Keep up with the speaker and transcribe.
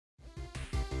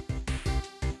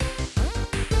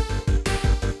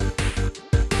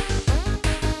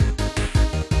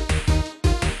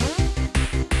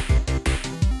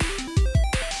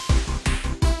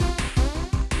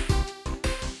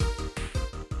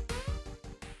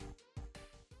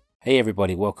Hey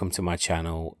everybody, welcome to my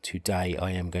channel. Today I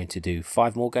am going to do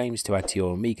 5 more games to add to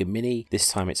your Amiga Mini. This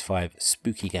time it's 5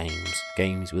 spooky games.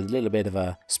 Games with a little bit of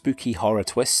a spooky horror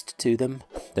twist to them.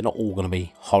 They're not all going to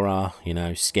be horror,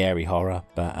 scary horror,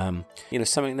 but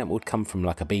something that would come from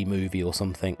like a B movie or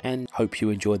something, and hope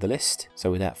you enjoy the list. So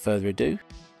without further ado,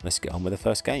 let's get on with the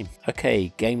first game.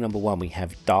 Okay, game number 1, we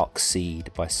have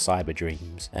Darkseed by Cyber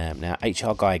Dreams. Now,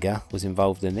 H.R. Geiger was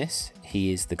involved in this.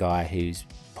 He is the guy who's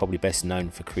probably best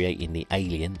known for creating the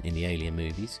Alien in the Alien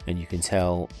movies, and you can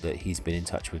tell that he's been in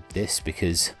touch with this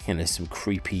because there's some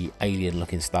creepy alien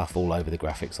looking stuff all over the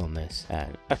graphics on this.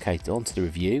 Okay, on to the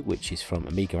review, which is from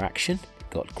Amiga Action.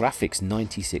 Got graphics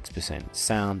 96%,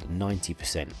 sound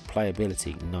 90%,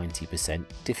 playability 90%,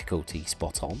 difficulty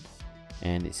spot on.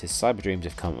 And it says Cyber Dreams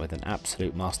have come up with an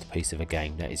absolute masterpiece of a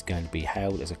game that is going to be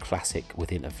hailed as a classic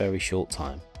within a very short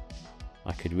time.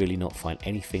 I could really not find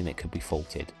anything that could be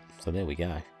faulted. So there we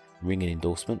go. Ringing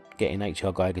endorsement. Getting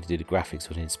H.R. Geiger to do the graphics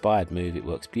was an inspired move. It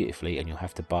works beautifully and you'll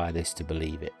have to buy this to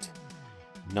believe it.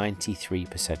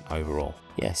 93% overall.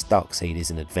 Yes, Darkseed is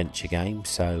an adventure game,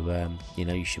 so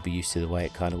you should be used to the way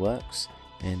it kind of works.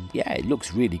 And yeah, it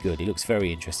looks really good. It looks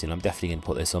very interesting. I'm definitely going to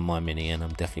put this on my Mini, and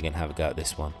I'm definitely going to have a go at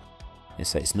this one.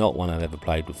 So it's not one I've ever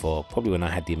played before. Probably when I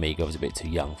had the Amiga I was a bit too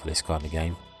young for this kind of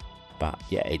game. But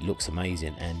yeah, it looks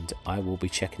amazing and I will be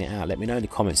checking it out. Let me know in the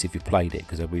comments if you played it,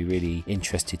 because I'll be really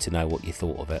interested to know what you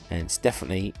thought of it. And it's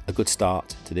definitely a good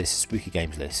start to this spooky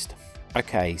games list.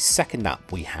 Okay, second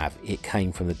up we have It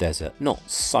Came From The Desert. Not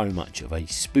so much of a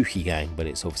spooky game, but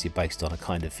it's obviously based on a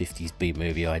kind of 50s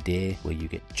B-movie idea where you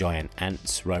get giant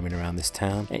ants roaming around this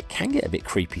town. It can get a bit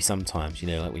creepy sometimes,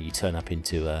 like when you turn up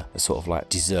into a sort of like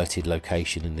deserted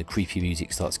location and the creepy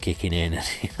music starts kicking in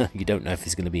and you don't know if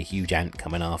there's going to be a huge ant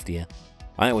coming after you.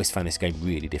 I always found this game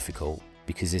really difficult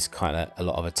because there's kind of a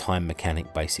lot of a time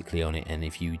mechanic basically on it, and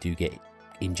if you do get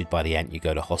injured by the ant, you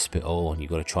go to hospital and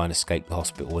you've got to try and escape the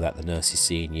hospital without the nurses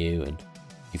seeing you, and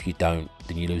if you don't,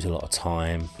 then you lose a lot of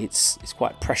time. It's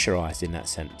quite pressurized in that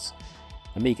sense.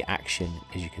 Amiga Action,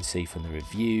 as you can see from the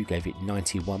review, gave it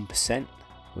 91%,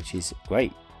 which is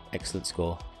great, excellent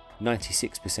score.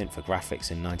 96% for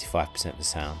graphics and 95% for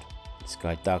sound. This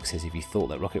guy Doug says if you thought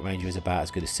that Rocket Ranger was about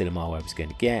as good as Cinema Web was going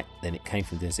to get, then It Came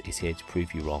From The Desert is here to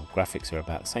prove you wrong. Graphics are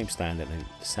about the same standard and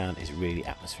the sound is really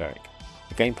atmospheric.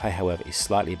 The gameplay, however, is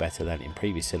slightly better than in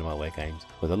previous Cinemaware games,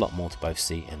 with a lot more to both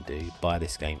see and do. Buy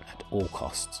this game at all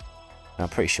costs. Now, I'm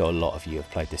pretty sure a lot of you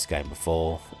have played this game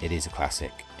before. It is a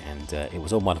classic, and it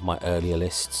was on one of my earlier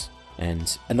lists,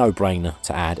 and a no-brainer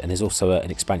to add. And there's also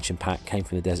an expansion pack, Came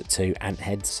From The Desert 2, Ant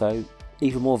Head, so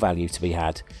even more value to be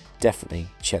had. Definitely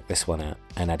check this one out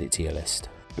and add it to your list.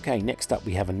 Okay, next up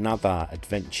we have another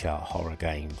adventure horror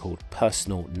game called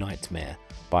Personal Nightmare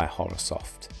by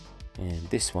Horrorsoft. And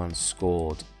this one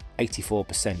scored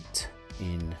 84%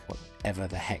 in whatever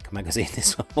the heck magazine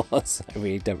this one was. I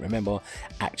really don't remember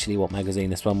actually what magazine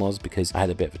this one was because I had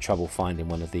a bit of trouble finding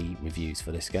one of the reviews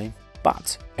for this game.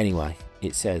 But anyway,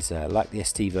 it says, like the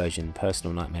ST version,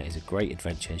 Personal Nightmare is a great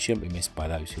adventure and shouldn't be missed by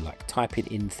those who like typing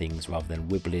in things rather than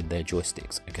wibbling their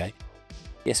joysticks, okay?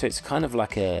 Yeah, so it's kind of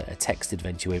like a text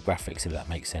adventure with graphics, if that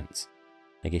makes sense.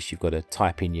 I guess you've got to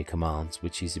type in your commands,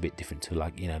 which is a bit different to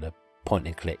like, the point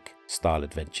and click style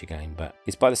adventure game, but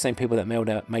it's by the same people that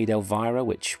made Elvira,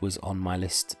 which was on my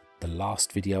list the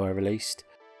last video I released,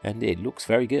 and it looks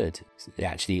very good.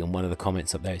 Actually, on one of the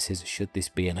comments up there it says, should this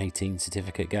be an 18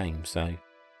 certificate game? So,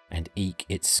 and eek,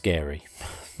 it's scary.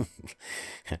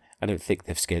 I don't think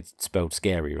they've spelled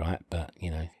scary right, but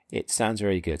it sounds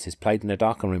very good. It says, played in a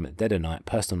darkened room at dead of night,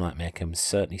 Personal Nightmare can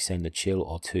certainly send a chill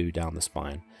or two down the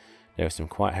spine. There are some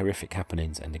quite horrific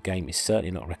happenings and the game is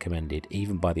certainly not recommended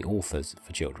even by the authors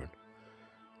for children.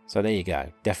 So there you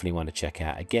go, definitely one to check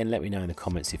out. Again, let me know in the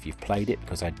comments if you've played it,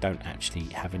 because I don't actually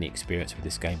have any experience with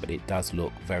this game, but it does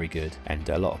look very good and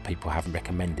a lot of people haven't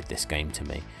recommended this game to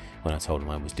me when I told them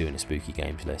I was doing a spooky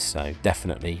games list. So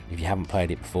definitely, if you haven't played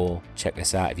it before, check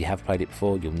this out. If you have played it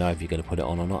before, you'll know if you're going to put it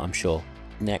on or not, I'm sure.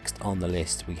 Next on the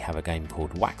list we have a game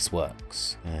called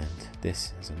Waxworks, and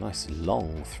this is a nice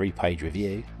long 3-page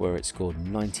review where it scored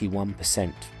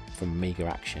 91% from Amiga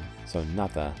Action. So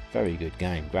another very good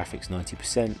game. Graphics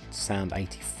 90%, sound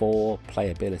 84%,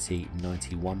 playability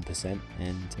 91%,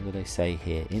 and what do they say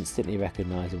here? Instantly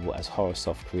recognizable as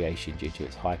Horrorsoft creation due to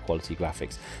its high quality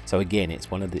graphics. So again,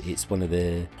 it's one of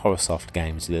the Horrorsoft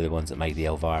games. They're the ones that made the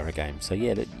Elvira game. So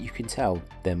yeah, you can tell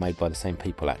they're made by the same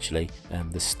people actually.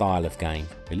 The style of game.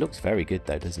 It looks very good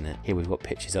though, doesn't it? Here we've got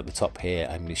pictures up the top here.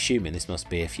 I'm assuming this must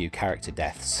be a few character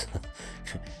deaths.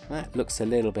 That looks a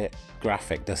little bit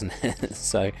graphic, doesn't again.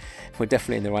 So we're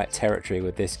definitely in the right territory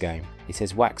with this game. He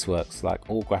says Waxworks, like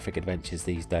all graphic adventures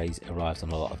these days, arrives on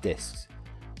a lot of discs.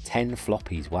 10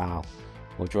 floppies, wow.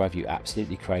 Will drive you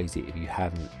absolutely crazy if you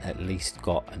haven't at least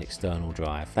got an external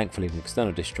drive. Thankfully with an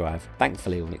external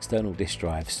disk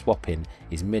drive swapping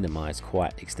is minimised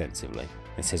quite extensively.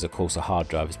 It says of course a hard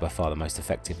drive is by far the most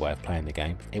effective way of playing the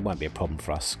game. It won't be a problem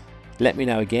for us. Let me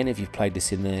know again if you've played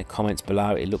this in the comments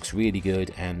below. It looks really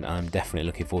good and I'm definitely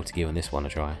looking forward to giving this one a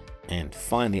try. And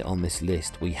finally on this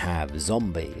list we have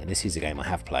Zombie, and this is a game I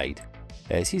have played.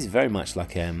 This is very much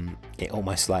like it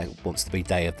almost like wants to be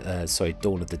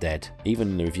Dawn of the Dead.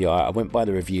 Even in the review, I went by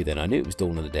the review then, I knew it was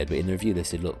Dawn of the Dead, but in the review they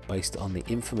said, look, based on the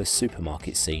infamous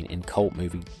supermarket scene in cult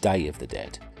movie Day of the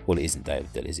Dead. Well, it isn't Day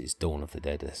of the Dead, it's Dawn of the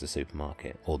Dead, that's the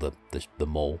supermarket, or the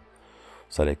mall.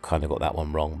 So they kind of got that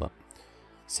one wrong, but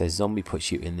says Zombie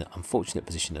puts you in the unfortunate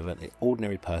position of an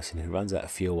ordinary person who runs out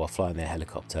of fuel while flying their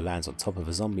helicopter, lands on top of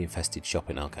a zombie infested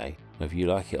shopping arcade. Whether you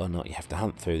like it or not, you have to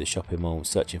hunt through the shopping mall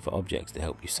searching for objects to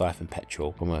help you siphon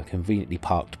petrol from a conveniently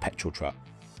parked petrol truck.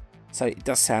 So it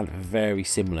does sound very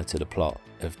similar to the plot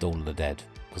of Dawn of the Dead,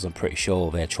 because I'm pretty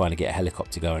sure they're trying to get a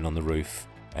helicopter going on the roof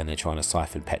and they're trying to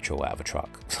siphon petrol out of a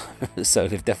truck. So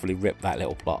they've definitely ripped that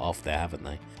little plot off there, haven't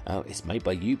they? It's made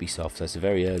by Ubisoft, so it's a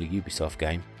very early Ubisoft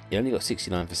game. You only got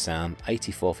 69 for sound,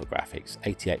 84 for graphics,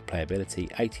 88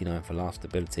 playability, 89 for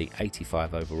laughability,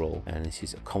 85 overall. And this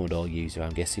is a Commodore user,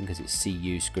 I'm guessing, because it's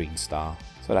CU Screen Star.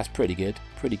 So that's pretty good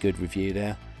review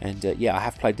there. And yeah, I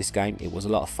have played this game. It was a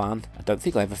lot of fun. I don't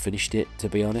think I ever finished it, to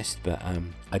be honest, but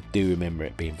I do remember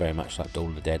it being very much like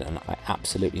Dawn of the Dead, and I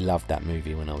absolutely loved that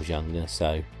movie when I was younger.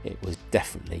 So it was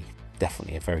definitely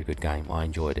a very good game. I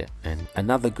enjoyed it, and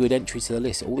another good entry to the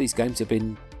list. All these games have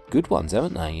been good ones,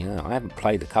 haven't they? You know, I haven't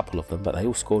played a couple of them, but they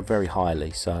all scored very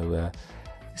highly, so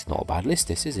it's not a bad list,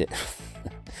 this, is it?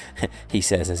 He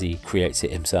says as he creates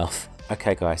it himself.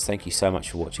 Okay guys, thank you so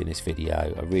much for watching this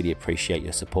video. I really appreciate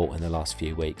your support in the last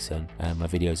few weeks, and my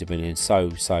videos have been doing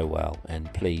so well,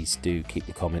 and please do keep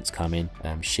the comments coming.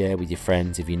 Share with your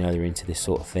friends if you know they're into this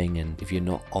sort of thing, and if you're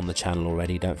not on the channel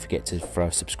already, don't forget to throw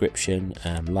a subscription,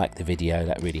 like the video,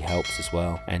 that really helps as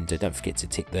well, and don't forget to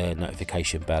tick the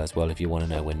notification bell as well if you want to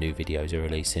know when new videos are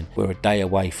releasing. We're a day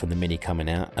away from the Mini coming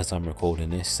out as I'm recording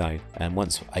this, so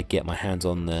once I get my hands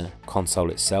on the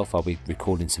console itself, I'll be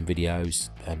recording some videos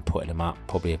and putting them up,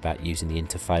 probably about using the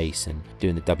interface and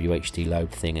doing the WHDLoad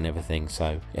thing and everything.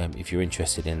 So if you're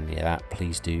interested in any of that,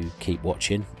 please do keep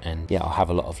watching. And yeah, I'll have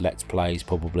a lot of Let's Plays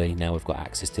probably now we've got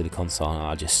access to the console.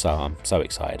 I'm so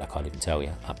excited, I can't even tell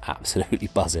you. I'm absolutely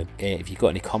buzzing. If you've got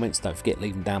any comments, don't forget to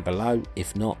leave them down below.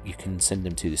 If not, you can send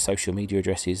them to the social media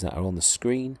addresses that are on the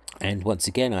screen. And once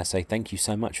again, I say thank you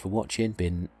so much for watching.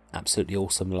 Been absolutely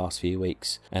awesome the last few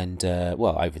weeks, and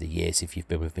well, over the years, if you've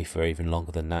been with me for even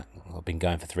longer than that. I've been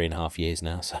going for 3.5 years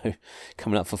now, so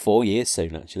coming up for 4 years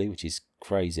soon actually, which is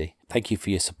crazy. Thank you for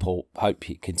your support. Hope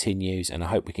it continues, and I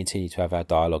hope we continue to have our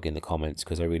dialogue in the comments,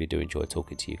 because I really do enjoy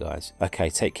talking to you guys. Okay,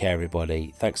 take care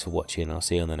everybody, thanks for watching. I'll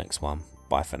see you on the next one.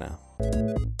 Bye for now.